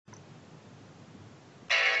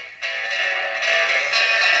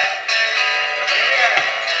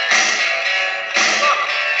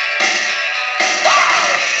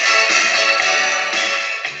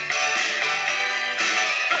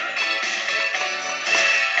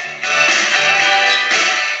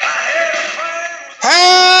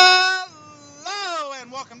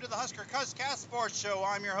Sports Show.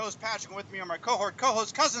 I'm your host, Patrick, and with me are my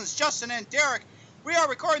co-host cousins, Justin and Derek. We are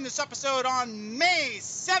recording this episode on May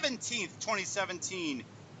 17th, 2017.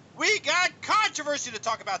 We got controversy to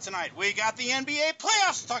talk about tonight. We got the NBA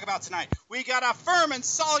playoffs to talk about tonight. We got a firm and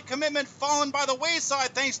solid commitment fallen by the wayside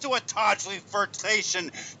thanks to a Todgley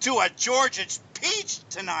flirtation to a Georgia peach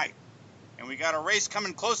tonight. And we got a race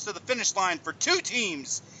coming close to the finish line for two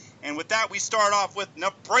teams. And with that, we start off with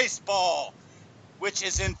NEBRASEBALL, which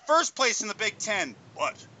is in first place in the Big Ten.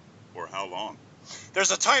 But for how long?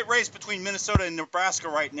 There's a tight race between Minnesota and Nebraska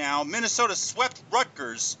right now. Minnesota swept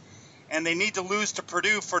Rutgers, and they need to lose to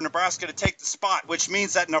Purdue for Nebraska to take the spot, which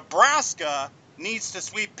means that Nebraska needs to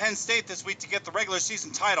sweep Penn State this week to get the regular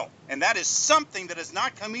season title. And that is something that has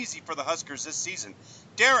not come easy for the Huskers this season.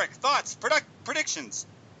 Derek, thoughts, predictions,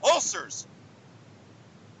 ulcers?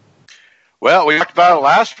 Well, we talked about it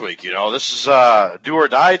last week. You know, this is do or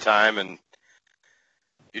die time, and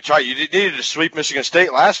you needed to sweep Michigan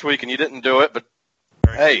State last week, and you didn't do it. But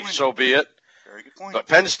hey, so be it. Very good point. But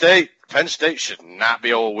Penn State should not be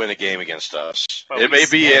able to win a game against us. It may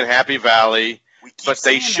be in Happy Valley, but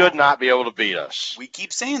they should not be able to beat us. We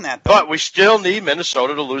keep saying that, though. But we still need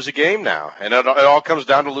Minnesota to lose a game now, and it all comes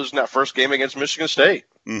down to losing that first game against Michigan State.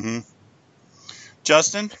 Mm-hmm.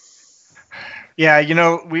 Justin? Yeah, you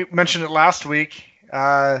know, we mentioned it last week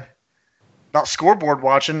about scoreboard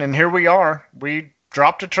watching, and here we are. We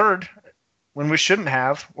dropped a turd when we shouldn't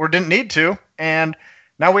have or didn't need to, and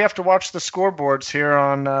now we have to watch the scoreboards here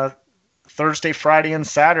on Thursday, Friday, and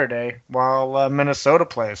Saturday while Minnesota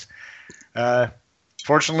plays.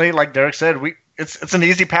 Fortunately, like Derek said, it's an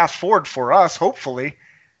easy path forward for us, hopefully.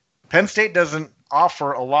 Penn State doesn't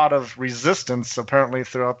offer a lot of resistance, apparently,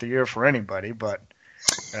 throughout the year for anybody, but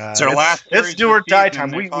it's do or die time.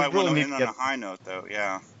 We really need to get on a high note, though.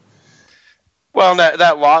 Yeah. Well,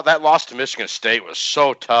 that loss to Michigan State was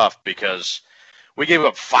so tough because we gave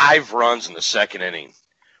up 5 runs in the second inning.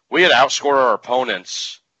 We had outscored our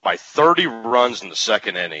opponents by 30 runs in the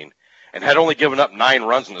second inning, and had only given up 9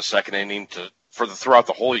 runs in the second inning throughout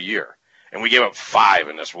the whole year, and we gave up 5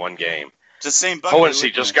 in this one game. It's the same.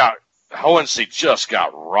 Hohensee just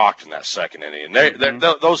got rocked in that second inning. And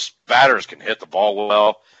those batters can hit the ball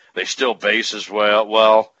well. They steal bases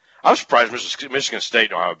well. I'm surprised Michigan State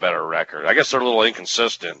don't have a better record. I guess they're a little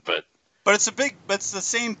inconsistent, but it's the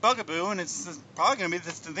same bugaboo, and it's probably going to be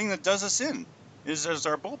the thing that does us in is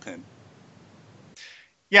our bullpen.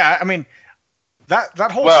 Yeah, I mean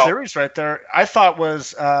that whole series right there, I thought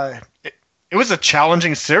was it was a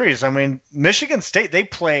challenging series. I mean, Michigan State, they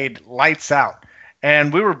played lights out.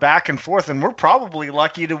 And we were back and forth, and we're probably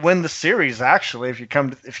lucky to win the series. Actually, if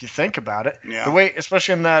you think about it, yeah. The way,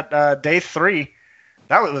 especially in that day 3,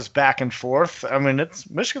 that was back and forth. I mean,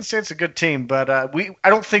 Michigan State's a good team, but I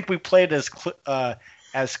don't think we played as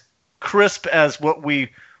crisp as what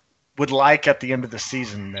we would like at the end of the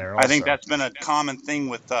season. There, also. I think that's been a common thing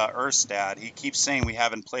with Erstad. He keeps saying we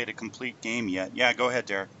haven't played a complete game yet. Yeah, go ahead,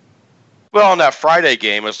 Derek. Well, on that Friday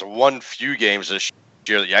game, it's the one few games this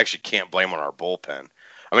year that you actually can't blame on our bullpen.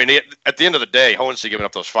 I mean, at the end of the day, Hohensee giving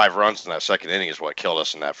up those 5 runs in that second inning is what killed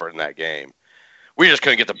us in that game. We just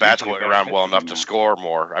couldn't get the bats going around well enough to score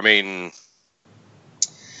more. I mean,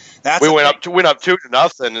 we went up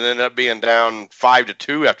 2-0 and ended up being down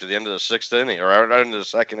 5-2 after the end of the 6th inning or right into the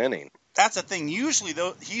second inning. That's the thing. Usually,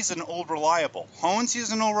 though, he's an old reliable. Hohensee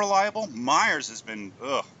is an old reliable. Myers has been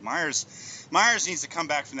Myers needs to come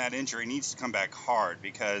back from that injury. He needs to come back hard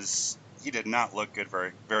because he did not look good,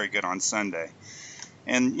 very, very good on Sunday.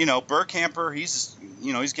 And, you know, Burkhamper, he's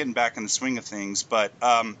getting back in the swing of things. But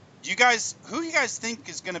who do you guys think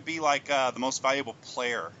is going to be like the most valuable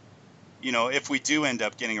player, you know, if we do end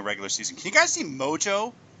up getting a regular season? Can you guys see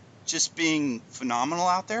Mojo just being phenomenal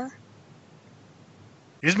out there?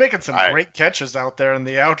 He's making some great catches out there in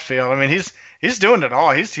the outfield. I mean, he's doing it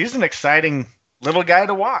all. He's an exciting little guy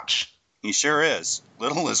to watch. He sure is.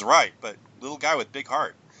 Little is right, but little guy with big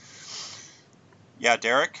heart. Yeah,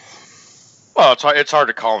 Derek? Well, it's hard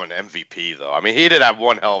to call him an MVP, though. I mean, he did have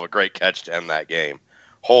one hell of a great catch to end that game.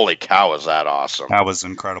 Holy cow, was that awesome. That was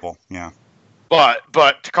incredible, yeah. But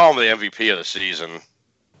to call him the MVP of the season,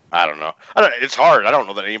 I don't know. It's hard. I don't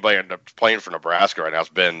know that anybody ended up playing for Nebraska right now has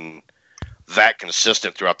been that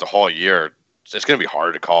consistent throughout the whole year. It's going to be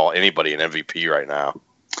hard to call anybody an MVP right now.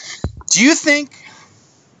 Do you think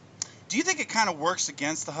it kind of works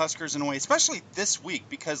against the Huskers in a way, especially this week,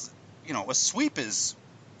 because, you know, a sweep is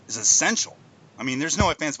essential. I mean, there's no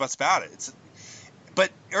ifs, ands, buts about it. But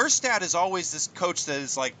Erstad is always this coach that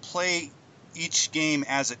is like, play each game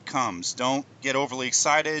as it comes. Don't get overly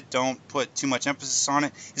excited. Don't put too much emphasis on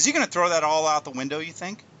it. Is he going to throw that all out the window, you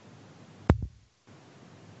think?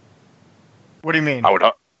 What do you mean?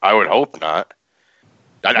 I would hope not.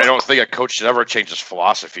 I don't think a coach should ever change his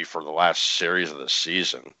philosophy for the last series of the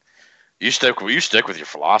season. You stick with your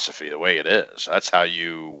philosophy the way it is. That's how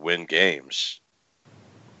you win games.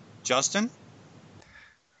 Justin?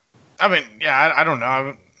 I mean, yeah, I don't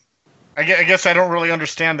know. I guess I don't really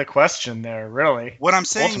understand the question there, really. What I'm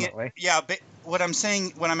saying, ultimately. but what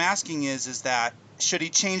I'm asking is that should he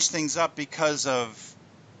change things up because of,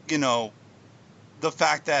 the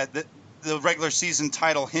fact that the regular season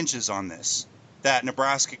title hinges on this, that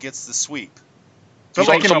Nebraska gets the sweep? But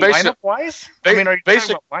like in a lineup wise? I mean, are you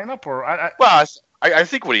talking about lineup or? Well, I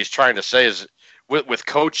think what he's trying to say is with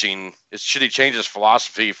coaching, should he change his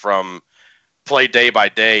philosophy from play day by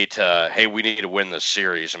day to, hey, we need to win this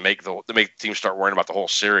series and make the teams start worrying about the whole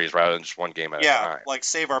series rather than just one game at a time. Yeah, like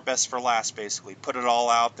save our best for last, basically. Put it all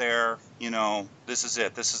out there. This is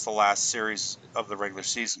it. This is the last series of the regular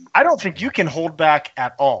season. I don't think you can hold back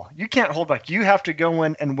at all. You can't hold back. You have to go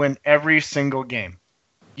in and win every single game.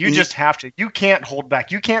 You just have to. You can't hold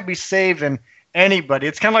back. You can't be saving anybody.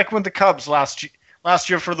 It's kind of like when the Cubs last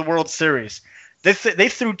year for the World Series. They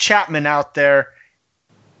threw Chapman out there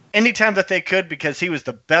anytime that they could because he was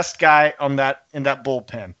the best guy in that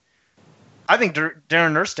bullpen. I think Darren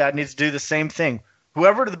Erstad needs to do the same thing.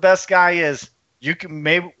 Whoever the best guy is, you can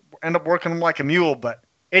maybe end up working him like a mule, but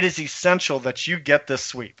it is essential that you get this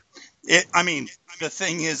sweep. The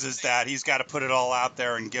thing is that he's got to put it all out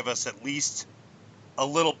there and give us at least a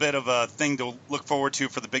little bit of a thing to look forward to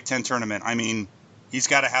for the Big Ten tournament. I mean, he's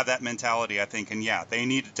got to have that mentality, I think. And, yeah, they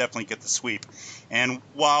need to definitely get the sweep. And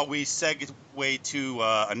while we segue to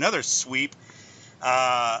another sweep,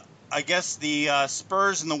 I guess the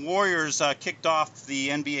Spurs and the Warriors kicked off the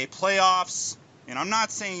NBA playoffs. And I'm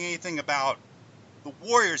not saying anything about the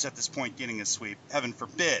Warriors at this point getting a sweep, heaven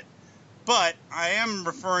forbid. But I am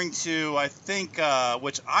referring to, I think,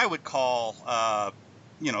 which I would call,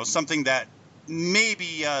 something that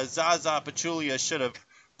maybe Zaza Pachulia should have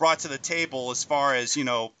brought to the table as far as,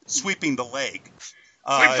 sweeping the leg.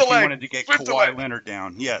 If he wanted to get Kawhi Leonard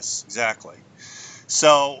down. Yes, exactly.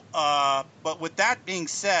 So, but with that being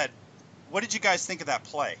said, what did you guys think of that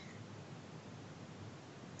play?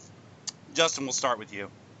 Justin, we'll start with you.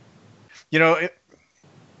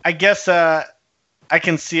 I guess I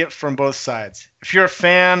can see it from both sides. If you're a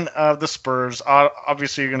fan of the Spurs,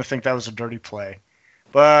 obviously you're going to think that was a dirty play.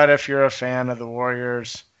 But if you're a fan of the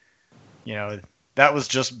Warriors, that was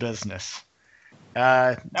just business.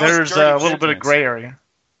 There's a little bit of gray area.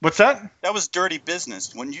 What's that? That was dirty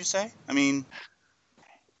business, wouldn't you say? I mean,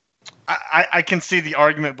 I can see the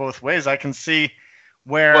argument both ways. I can see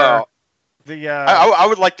where I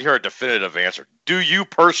would like to hear a definitive answer. Do you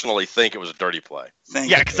personally think it was a dirty play?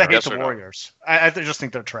 Yeah, because I hate the Warriors. I just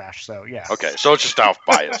think they're trash. So yeah. Okay, so it's just off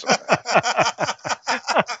bias.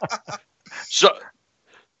 So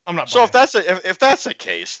I'm not. So if that's the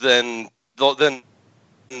case, then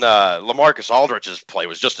LaMarcus Aldridge's play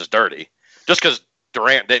was just as dirty. Just because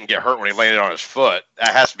Durant didn't get hurt when he landed on his foot,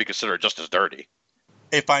 that has to be considered just as dirty.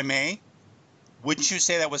 If I may, wouldn't you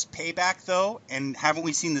say that was payback, though? And haven't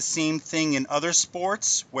we seen the same thing in other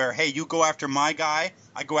sports where, hey, you go after my guy,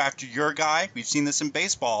 I go after your guy? We've seen this in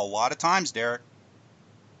baseball a lot of times, Derek.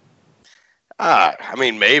 I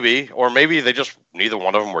mean, maybe. Or maybe they just, neither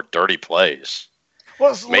one of them were dirty plays.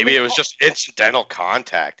 Well, maybe it was just incidental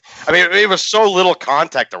contact. I mean, it was so little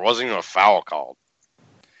contact, there wasn't even a foul called.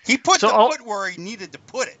 He put the foot where he needed to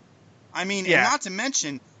put it. I mean, and not to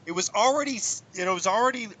mention, it was already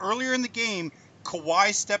earlier in the game,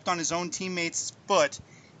 Kawhi stepped on his own teammate's foot,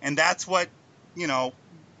 and that's what,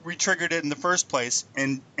 re-triggered it in the first place.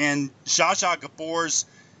 And Zsa Zsa Gabor's,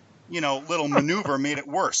 little maneuver made it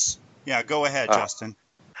worse. Yeah, go ahead, Justin.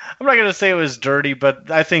 I'm not going to say it was dirty, but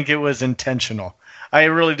I think it was intentional. I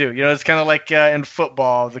really do. It's kind of like in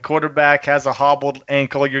football. The quarterback has a hobbled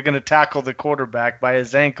ankle. You're going to tackle the quarterback by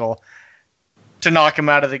his ankle to knock him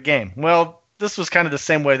out of the game. Well, this was kind of the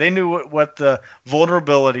same way. They knew what the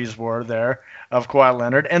vulnerabilities were there of Kawhi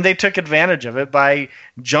Leonard, and they took advantage of it by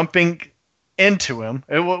jumping into him.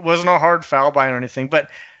 It wasn't a hard foul by or anything, but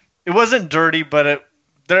it wasn't dirty, but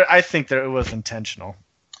I think that it was intentional.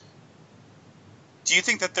 Do you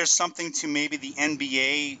think that there's something to maybe the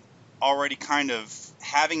NBA already kind of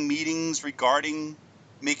having meetings regarding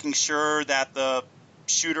making sure that the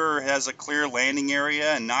shooter has a clear landing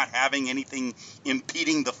area and not having anything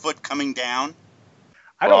impeding the foot coming down?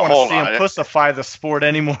 I don't want to see him pussify the sport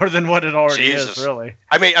any more than what it already is, really.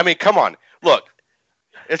 I mean, come on. Look,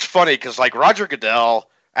 it's funny because like Roger Goodell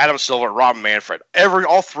Adam Silver, Rob Manfred,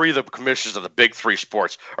 all three of the commissioners of the big three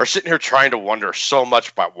sports are sitting here trying to wonder so much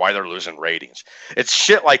about why they're losing ratings. It's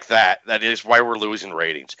shit like that is why we're losing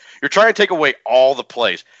ratings. You're trying to take away all the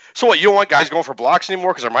plays. So what, you don't want guys going for blocks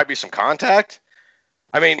anymore because there might be some contact?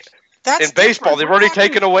 I mean, in baseball, they've already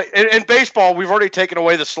taken away. In baseball, we've already taken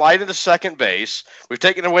away the slide into second base. We've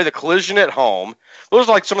taken away the collision at home. Those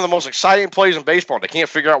are like some of the most exciting plays in baseball. They can't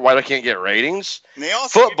figure out why they can't get ratings. And they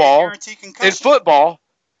also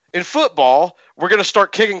In football, we're going to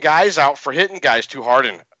start kicking guys out for hitting guys too hard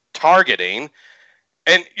and targeting.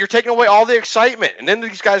 And you're taking away all the excitement. And then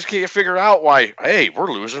these guys can't figure out why, hey,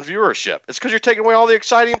 we're losing viewership. It's because you're taking away all the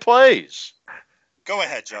exciting plays. Go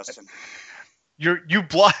ahead, Justin. You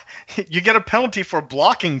get a penalty for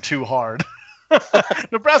blocking too hard.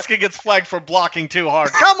 Nebraska gets flagged for blocking too hard.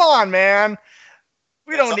 Come on, man.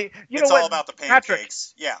 It's all about the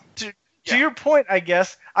pancakes. Patrick, to your point, I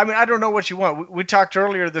guess. I mean, I don't know what you want. We talked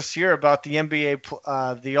earlier this year about the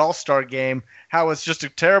NBA, the All-Star game, how it's just a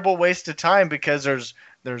terrible waste of time because there's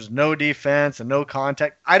no defense and no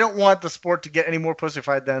contact. I don't want the sport to get any more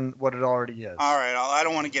pussified than what it already is. All right, I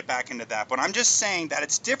don't want to get back into that, but I'm just saying that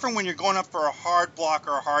it's different when you're going up for a hard block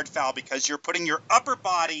or a hard foul because you're putting your upper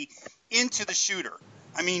body into the shooter.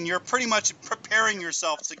 I mean, you're pretty much preparing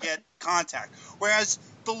yourself to get contact. Whereas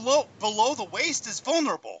below the waist is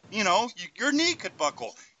vulnerable. You know, your knee could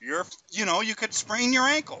buckle. You could sprain your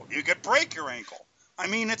ankle. You could break your ankle. I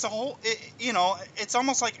mean, it's it's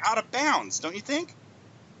almost like out of bounds, don't you think?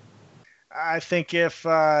 I think if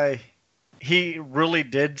he really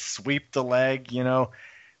did sweep the leg,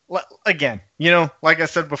 again, like I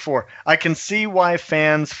said before, I can see why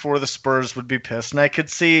fans for the Spurs would be pissed, and I could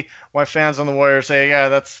see why fans on the Warriors say, yeah,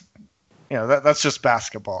 that's just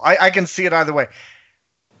basketball. I can see it either way.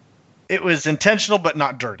 It was intentional, but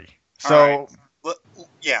not dirty. So, right.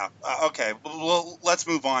 Yeah, okay. Well, let's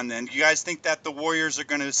move on then. Do you guys think that the Warriors are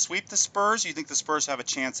going to sweep the Spurs? Or you think the Spurs have a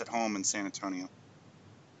chance at home in San Antonio?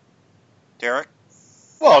 Derek?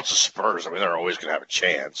 Well, it's the Spurs. I mean, they're always going to have a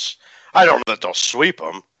chance. I don't know that they'll sweep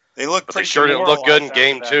them. They look pretty. They sure didn't look good in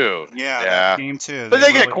game 2. Yeah. Game 2. But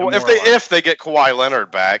if they get Kawhi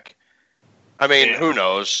Leonard back, I mean, who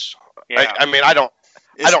knows? Yeah. I mean, I don't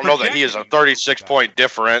know that he is a 36-point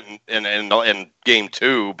difference in game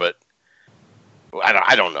 2, but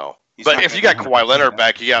I don't know. But if you got Kawhi Leonard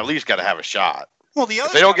back, you at least got to have a shot. Well,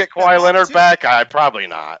 if they don't get Kawhi Leonard back, probably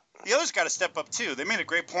not. The others got to step up too. They made a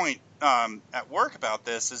great point at work about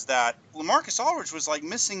this. Is that LaMarcus Aldridge was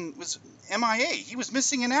MIA. He was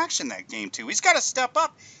missing in action that game too. He's got to step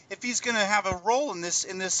up if he's going to have a role in this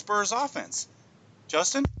Spurs offense.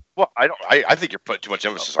 Justin? Well, I think you're putting too much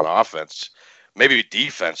emphasis on offense. Maybe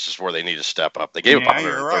defense is where they need to step up. They gave up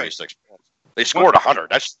 136 points. They scored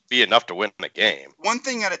 100. That should be enough to win the game. One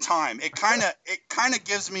thing at a time. It kind of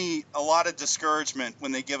gives me a lot of discouragement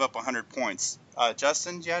when they give up 100 points.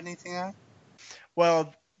 Justin, do you have anything to add?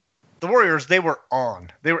 Well, the Warriors, they were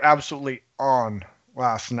on. They were absolutely on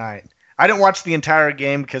last night. I didn't watch the entire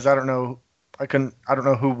game because I don't know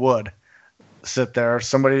who would sit there.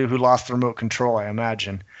 Somebody who lost the remote control, I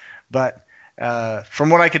imagine. But from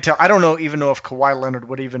what I could tell, I don't even know if Kawhi Leonard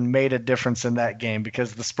would even made a difference in that game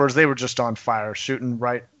because the Spurs, they were just on fire, shooting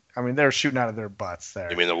right. I mean, they were shooting out of their butts there.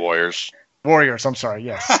 You mean the Warriors? Warriors, I'm sorry,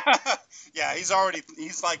 yes. Yeah, he's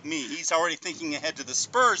like me. He's already thinking ahead to the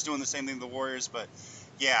Spurs doing the same thing to the Warriors. But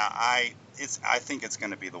yeah, I think it's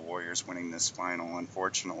going to be the Warriors winning this final,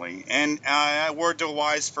 unfortunately. And word to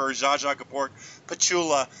wise for Zsa Gabor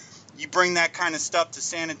Pachulia. You bring that kind of stuff to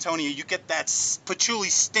San Antonio, you get that patchouli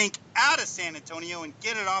stink out of San Antonio and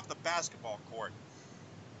get it off the basketball court.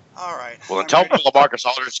 All right. Well, tell LaMarcus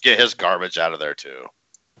Aldridge to get his garbage out of there, too.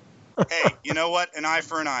 Hey, you know what? An eye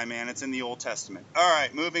for an eye, man. It's in the Old Testament. All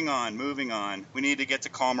right, moving on. We need to get to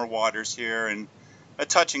calmer waters here, and a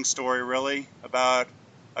touching story, really, about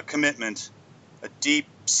a commitment, a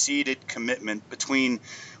deep-seated commitment between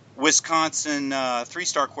Wisconsin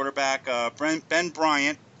three-star quarterback Ben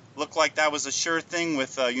Bryant. Looked like that was a sure thing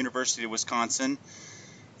with University of Wisconsin.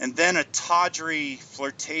 And then a tawdry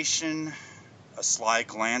flirtation, a sly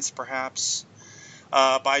glance perhaps,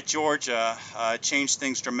 by Georgia changed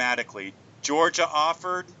things dramatically. Georgia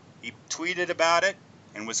offered, he tweeted about it,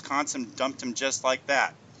 and Wisconsin dumped him just like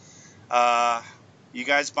that. You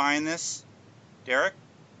guys buying this? Derek?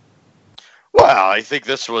 Well, I think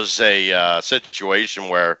this was a situation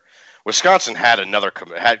where Wisconsin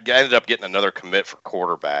ended up getting another commit for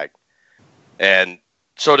quarterback. And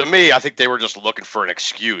so to me, I think they were just looking for an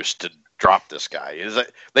excuse to drop this guy.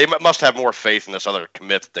 They must have more faith in this other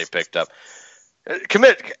commit that they picked up.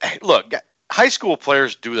 Look, high school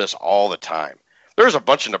players do this all the time. There's a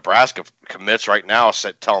bunch of Nebraska commits right now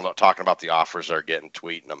talking about the offers they're getting,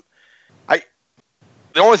 tweeting them.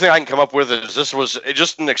 The only thing I can come up with is this was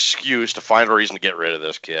just an excuse to find a reason to get rid of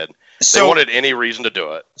this kid. They wanted any reason to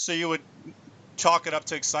do it. So you would chalk it up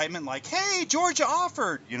to excitement, like, "Hey, Georgia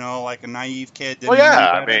offered," like a naive kid. Well,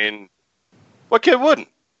 yeah, I mean, what kid wouldn't?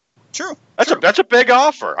 True. That's a big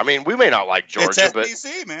offer. I mean, we may not like Georgia, it's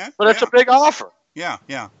SEC, man. But it's a big offer. Yeah.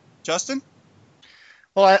 Justin?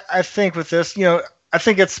 Well, I think with this, I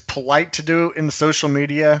think it's polite to do in the social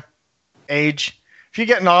media age. If you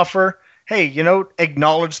get an offer, hey,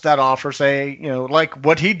 acknowledge that offer. Say, like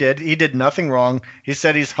what he did nothing wrong. He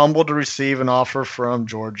said he's humbled to receive an offer from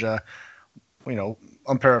Georgia.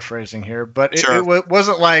 I'm paraphrasing here, but it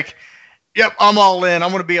wasn't like, yep, I'm all in.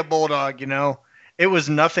 I'm going to be a Bulldog, It was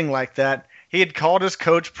nothing like that. He had called his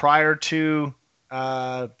coach prior to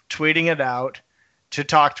tweeting it out to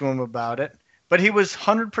talk to him about it, but he was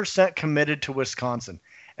 100% committed to Wisconsin.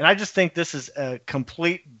 And I just think this is a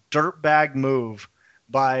complete dirtbag move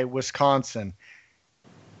by Wisconsin.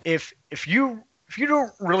 If you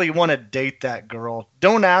don't really want to date that girl,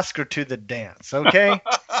 don't ask her to the dance, okay?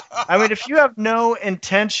 I mean, if you have no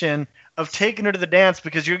intention of taking her to the dance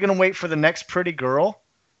because you're going to wait for the next pretty girl,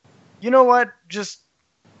 you know what?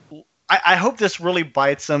 I hope this really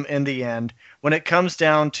bites them in the end when it comes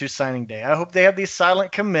down to signing day. I hope they have these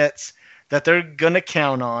silent commits that they're going to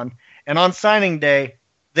count on, and on signing day,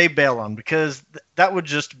 they bail on, because that would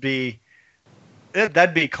just be –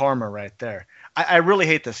 that'd be karma right there. I really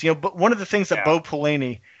hate this. But one of the things that Bo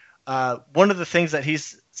Pelini one of the things that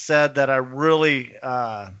he's said that I really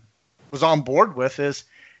was on board with is,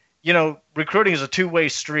 recruiting is a two-way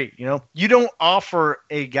street. You don't offer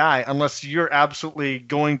a guy unless you're absolutely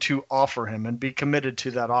going to offer him and be committed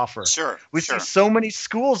to that offer. Sure. We see so many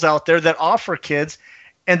schools out there that offer kids,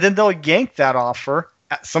 and then they'll yank that offer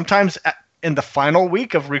sometimes in the final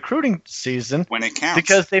week of recruiting season when it counts,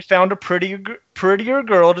 because they found a prettier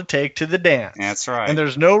girl to take to the dance. That's right. And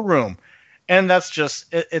there's no room. And that's just,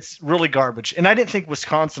 it's really garbage. And I didn't think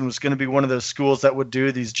Wisconsin was going to be one of those schools that would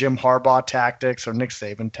do these Jim Harbaugh tactics or Nick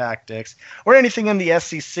Saban tactics or anything in the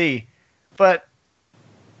SEC. But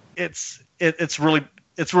it's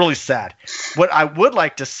really sad. What I would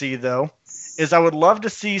like to see, though, is I would love to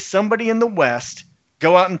see somebody in the West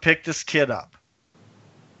go out and pick this kid up.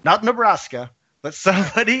 Not Nebraska, but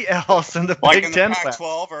somebody else in the like Big Ten West.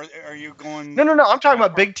 Pac-12, or are you going? No. I'm talking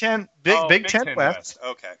about Big Ten, Big Ten West.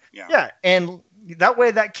 Okay, yeah. Yeah, and that way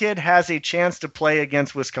that kid has a chance to play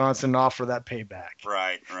against Wisconsin and offer that payback.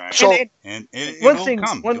 Right. So, and it one will thing,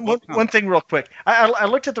 come. One thing, real quick. I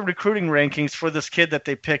looked at the recruiting rankings for this kid that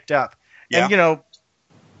they picked up, and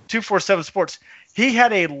 247 Sports. He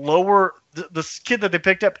had a lower. This kid that they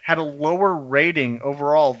picked up had a lower rating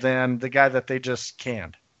overall than the guy that they just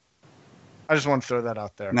canned. I just want to throw that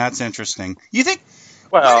out there. That's interesting. You think?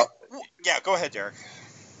 Well, yeah. Go ahead, Derek.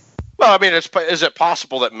 Well, I mean, is it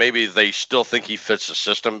possible that maybe they still think he fits the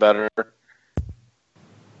system better?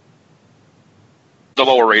 The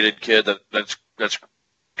lower rated kid that's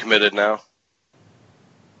committed now.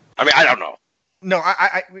 I mean, I don't know. No,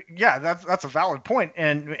 yeah, that's a valid point,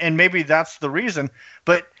 and maybe that's the reason.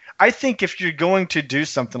 But I think if you're going to do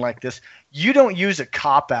something like this, you don't use a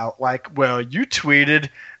cop out like, well, you tweeted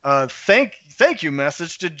thank you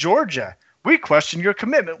message to Georgia. We question your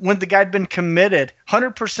commitment, when the guy'd been committed,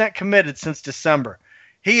 100% committed since December.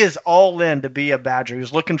 He is all in to be a Badger. He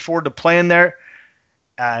was looking forward to playing there.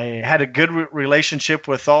 I had a good relationship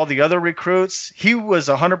with all the other recruits. He was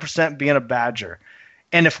 100% being a Badger.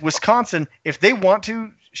 And if Wisconsin, if they want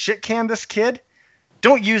to shit can this kid,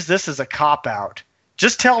 don't use this as a cop out.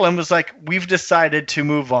 Just tell him, we've decided to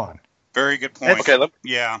move on. Very good point. Okay, let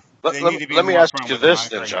me ask you this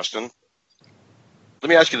then, Justin.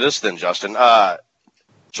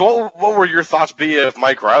 So what were your thoughts be if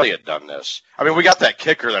Mike Riley had done this? I mean, we got that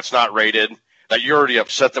kicker that's not rated, that you're already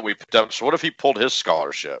upset that we picked up. So what if he pulled his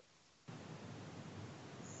scholarship?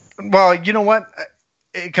 Well, you know what?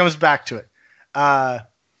 It comes back to it. The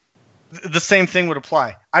same thing would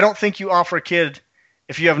apply. I don't think you offer a kid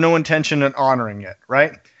if you have no intention in honoring it,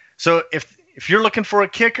 right? So if you're looking for a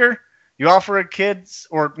kicker, you offer a kids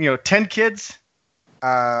or 10 kids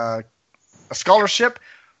a scholarship,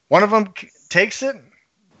 one of them takes it,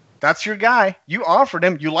 that's your guy. You offered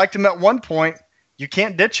him, you liked him at one point, you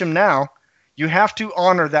can't ditch him now. You have to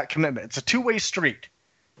honor that commitment. It's a two-way street.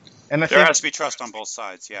 And there has to be trust on both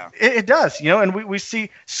sides, yeah. It does, and we see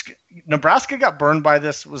Nebraska got burned by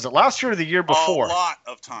this. Was it last year or the year before? A lot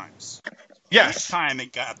of times. Yes. Each time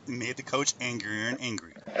it made the coach angrier and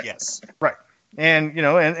angrier. Yes. Right. And,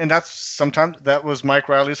 and that's sometimes that was Mike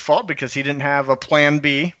Riley's fault because he didn't have a plan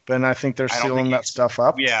B, but I think they're sealing that stuff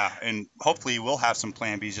up. Yeah, and hopefully we'll have some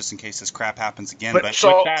plan Bs just in case this crap happens again. But with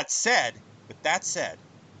that said,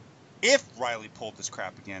 if Riley pulled this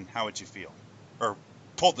crap again, how would you feel? Or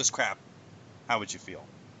pulled this crap, how would you feel?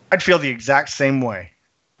 I'd feel the exact same way.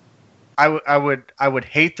 I would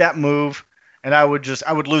hate that move, and I would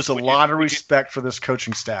lose a lot of respect for this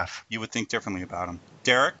coaching staff. You would think differently about him.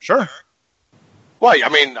 Derek? Sure. Well, I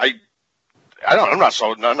mean, I'm not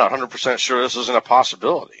 100% sure this isn't a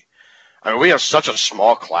possibility. I mean, we have such a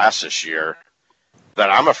small class this year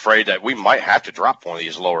that I'm afraid that we might have to drop one of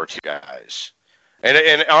these lower tier guys.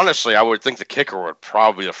 And honestly, I would think the kicker would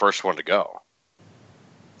probably be the first one to go.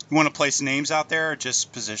 You want to place names out there or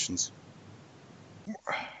just positions?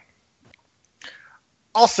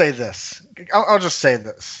 I'll say this. I'll just say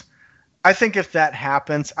this. I think if that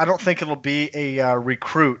happens, I don't think it'll be a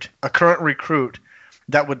current recruit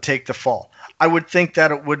that would take the fall. I would think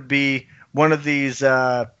that it would be one of these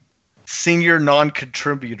senior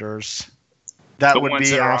non-contributors that would be asked to. The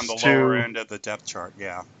ones that are on the lower end of the depth chart,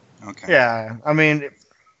 yeah. Okay. Yeah, I mean,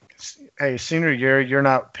 hey, senior year, you're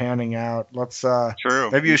not panning out. Let's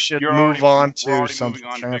True. Maybe you should move on to some moving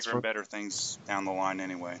on to bigger and better things down the line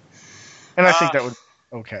anyway. And I think that would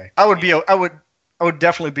okay. I would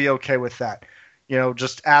definitely be okay with that.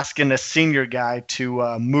 Just asking a senior guy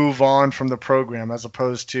to move on from the program as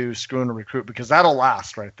opposed to screwing a recruit because that'll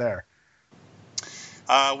last right there.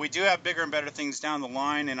 We do have bigger and better things down the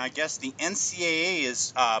line, and I guess the NCAA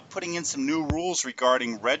is putting in some new rules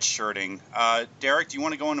regarding redshirting. Derek, do you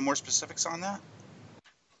want to go into more specifics on that?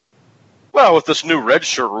 Well, with this new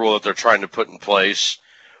redshirt rule that they're trying to put in place,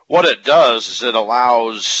 what it does is it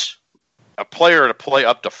allows a player to play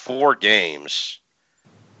up to 4 games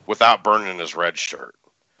without burning his red shirt.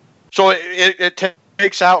 So it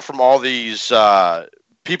takes out from all these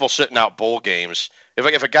people sitting out bowl games.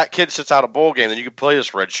 If a kid sits out a bowl game, then you can play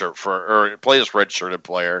this redshirted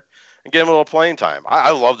player and get him a little playing time.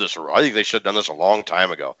 I love this rule. I think they should have done this a long time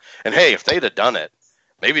ago. And hey, if they'd have done it,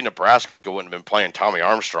 maybe Nebraska wouldn't have been playing Tommy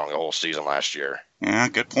Armstrong the whole season last year. Yeah,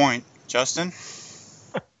 good point. Justin?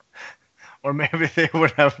 Or maybe they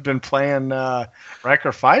would have been playing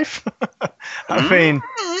Riker Fife. I mean,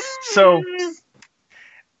 so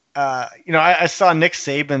I saw Nick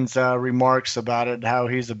Saban's remarks about it, how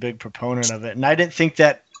he's a big proponent of it, and I didn't think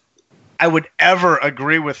that I would ever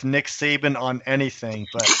agree with Nick Saban on anything.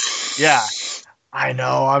 But yeah, I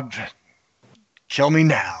know, kill me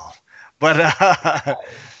now. But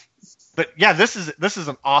yeah, this is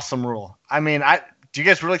an awesome rule. I mean, do you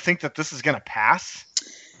guys really think that this is going to pass?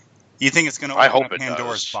 You think it's going to open up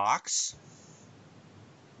Pandora's box?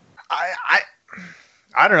 I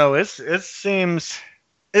don't know.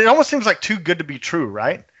 It almost seems like too good to be true,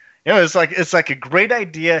 right? It's like a great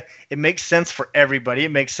idea. It makes sense for everybody. It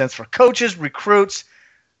makes sense for coaches, recruits.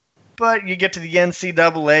 But you get to the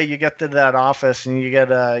NCAA, you get to that office, and you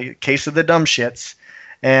get a case of the dumb shits,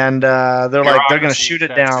 and they're going to shoot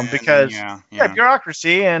it down because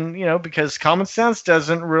bureaucracy, and because common sense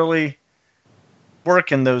doesn't really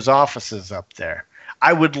work in those offices up there.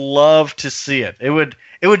 I would love to see it. It would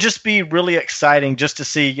just be really exciting just to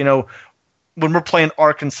see, when we're playing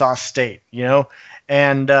Arkansas State,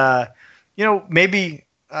 and maybe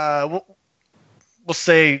we'll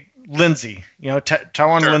say Lindsey,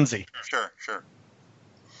 Tywan Lindsey. Sure.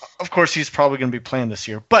 Of course, he's probably going to be playing this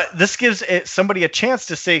year, but this gives somebody a chance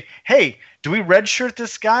to say, hey, do we redshirt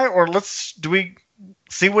this guy, or do we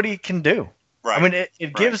see what he can do? Right. I mean,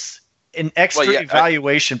 it gives an extra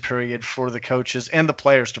evaluation period for the coaches and the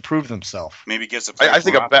players to prove themselves. Maybe gives a. I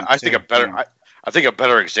think a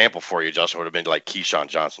better example for you, Justin, would have been like Keyshawn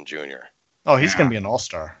Johnson Jr. Oh, he's going to be an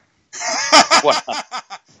all-star.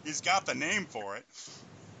 He's got the name for it.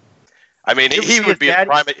 I mean, he would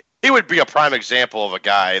be a prime example of a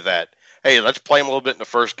guy that, hey, let's play him a little bit in the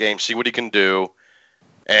first game, see what he can do,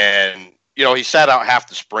 and he sat out half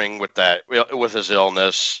the spring with his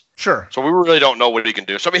illness. Sure. So we really don't know what he can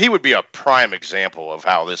do. So I mean, he would be a prime example of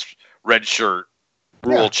how this red shirt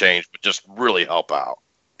rule change would just really help out.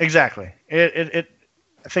 Exactly. I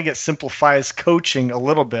think it simplifies coaching a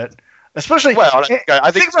little bit, especially. Well, I think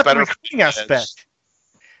it's about better the recruiting aspect.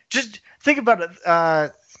 Just think about it.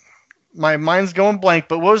 My mind's going blank.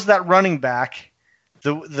 But what was that running back?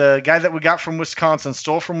 The guy that we got from Wisconsin,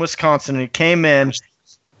 stole from Wisconsin, and he came in.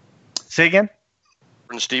 Say again.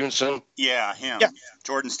 Jordan Stevenson. Yeah, him. Yeah.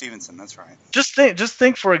 Jordan Stevenson. That's right. Just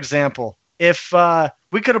think. For example, if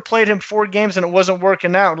we could have played him 4 games and it wasn't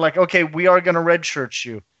working out, like, okay, we are going to redshirt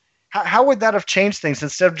you. How would that have changed things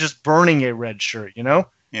instead of just burning a red shirt?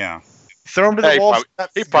 Yeah. Throw him to the wolves.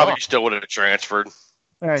 He probably still would have transferred.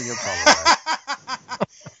 Yeah, you're probably right.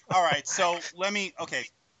 All right, so okay.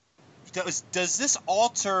 Does this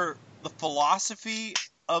alter the philosophy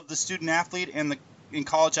of the student athlete in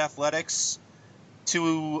college athletics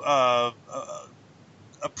to a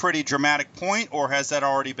pretty dramatic point, or has that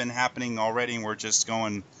already been happening already and we're just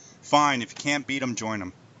going, fine, if you can't beat them, join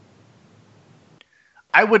them?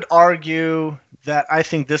 I would argue that I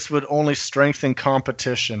think this would only strengthen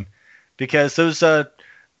competition, because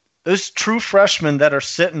those true freshmen that are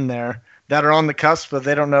sitting there that are on the cusp, but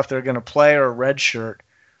they don't know if they're going to play or redshirt,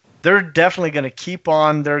 they're definitely going to keep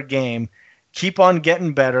on their game, keep on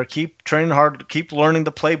getting better, keep training hard, keep learning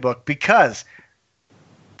the playbook, because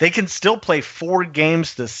they can still play 4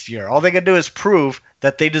 games this year. All they got to do is prove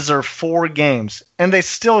that they deserve 4 games, and they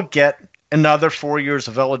still get another 4 years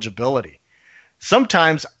of eligibility.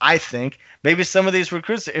 Sometimes I think maybe some of these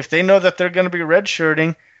recruits, if they know that they're going to be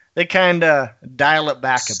redshirting, they kind of dial it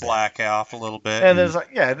back a bit. Slack off a little bit. And there's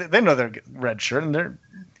they know they're redshirt, and they're,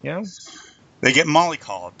 they get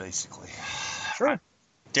mollycoddled, basically. Sure.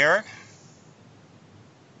 Derek?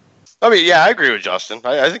 I mean, yeah, I agree with Justin.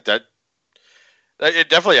 I think that it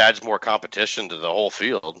definitely adds more competition to the whole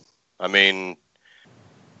field. I mean,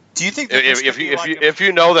 do you think that if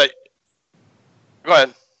you know that? Go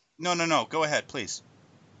ahead. No. Go ahead, please.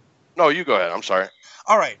 No, you go ahead. I'm sorry.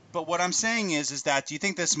 All right, but what I'm saying is that do you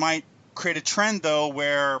think this might create a trend though,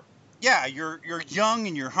 where you're young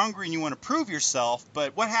and you're hungry and you want to prove yourself,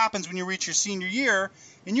 but what happens when you reach your senior year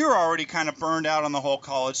and you're already kind of burned out on the whole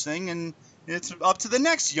college thing, and it's up to the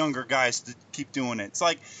next younger guys to keep doing it? It's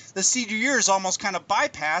like the senior year is almost kind of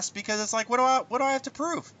bypassed, because it's like, what do I have to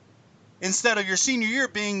prove? Instead of your senior year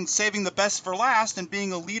being saving the best for last and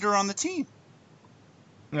being a leader on the team.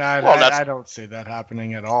 I don't see that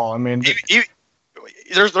happening at all. I mean,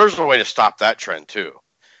 there's a way to stop that trend too.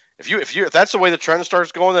 If that's the way the trend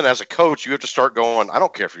starts going, then as a coach, you have to start going, I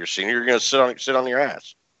don't care if you're a senior, you're going to sit on your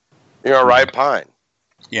ass. You're going to ride pine.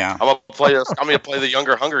 Yeah. I'm going to play the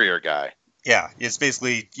younger, hungrier guy. Yeah, it's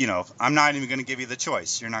basically, I'm not even going to give you the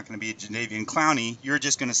choice. You're not going to be a Janavian Clowney. You're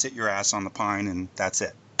just going to sit your ass on the pine, and that's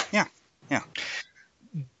it. Yeah.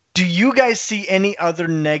 Do you guys see any other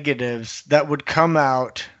negatives that would come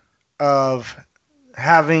out of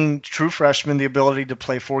having true freshmen the ability to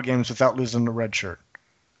play 4 games without losing the red shirt?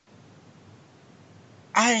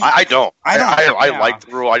 I don't. I like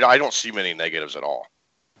the rule. I don't see many negatives at all.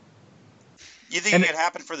 You think it could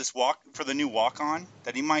happen for the new walk-on,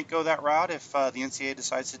 that he might go that route if the NCAA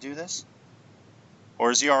decides to do this? Or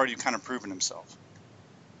has he already kind of proven himself?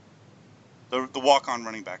 The walk-on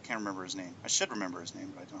running back, can't remember his name. I should remember his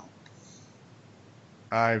name, but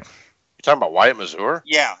I don't. You talking about Wyatt Mazur?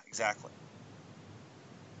 Yeah, exactly.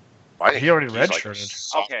 He already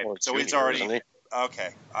redshirted. Okay, so he's already. Okay,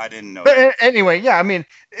 I didn't know. But anyway, yeah, I mean,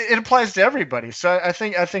 it applies to everybody, so I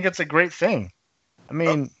think it's a great thing. I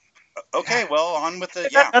mean, okay, well, on with the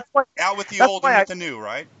out with the old and with the new,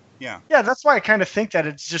 right? Yeah. Yeah, that's why I kind of think that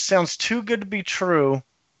it just sounds too good to be true,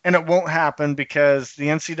 and it won't happen, because the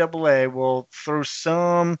NCAA will throw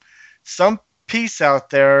some piece out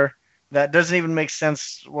there that doesn't even make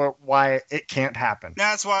sense why it can't happen.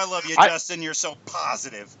 That's why I love you, Justin. You're so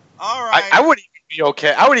positive. All right. I would even be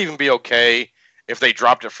okay. I would even be okay if they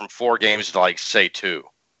dropped it from 4 games to, like, say 2.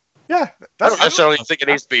 Yeah. I don't necessarily think it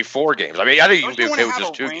needs to be 4 games. I mean, I'd even be okay with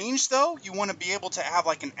just 2 games. Range, though? You want to be able to have,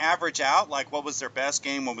 like, an average out? Like, what was their best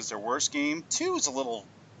game? What was their worst game? 2 is a little...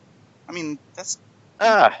 I mean, that's...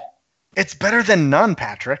 It's better than none,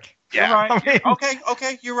 Patrick. Yeah. You're right.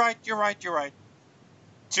 Okay. You're right.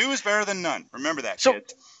 2 is better than none. Remember that,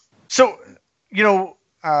 kid. So,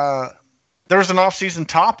 there was an off-season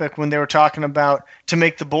topic when they were talking about to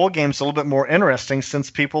make the bowl games a little bit more interesting since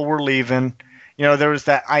people were leaving. There was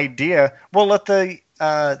that idea, well, let the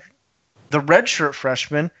redshirt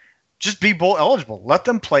freshmen just be bowl eligible. Let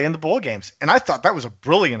them play in the bowl games. And I thought that was a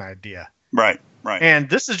brilliant idea. Right. And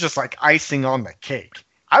this is just like icing on the cake.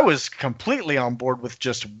 I was completely on board with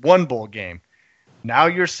just 1 bowl game. Now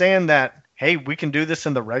you're saying that, hey, we can do this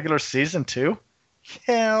in the regular season too?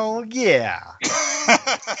 Hell yeah.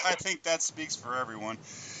 I think that speaks for everyone.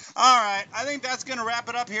 All right, I think that's going to wrap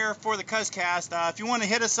it up here for the Cuzcast. If you want to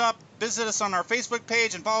hit us up, visit us on our Facebook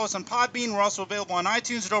page and follow us on Podbean. We're also available on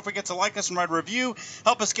iTunes, so don't forget to like us and write a review.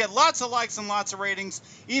 Help us get lots of likes and lots of ratings.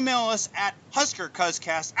 Email us at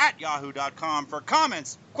huskercuzcast@yahoo.com for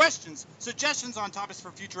comments, questions, suggestions on topics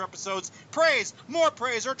for future episodes, praise, more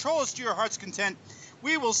praise, or troll us to your heart's content.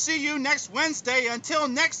 We will see you next Wednesday. Until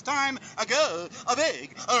next time, a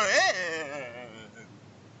big hooray!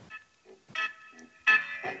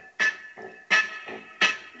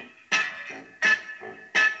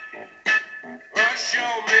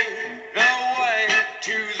 show me the way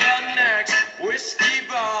to the next whiskey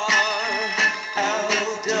bar.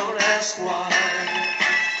 Oh, don't ask why.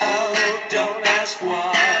 Oh, don't ask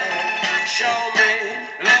why. Show me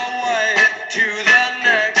the way to the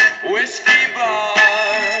next whiskey bar.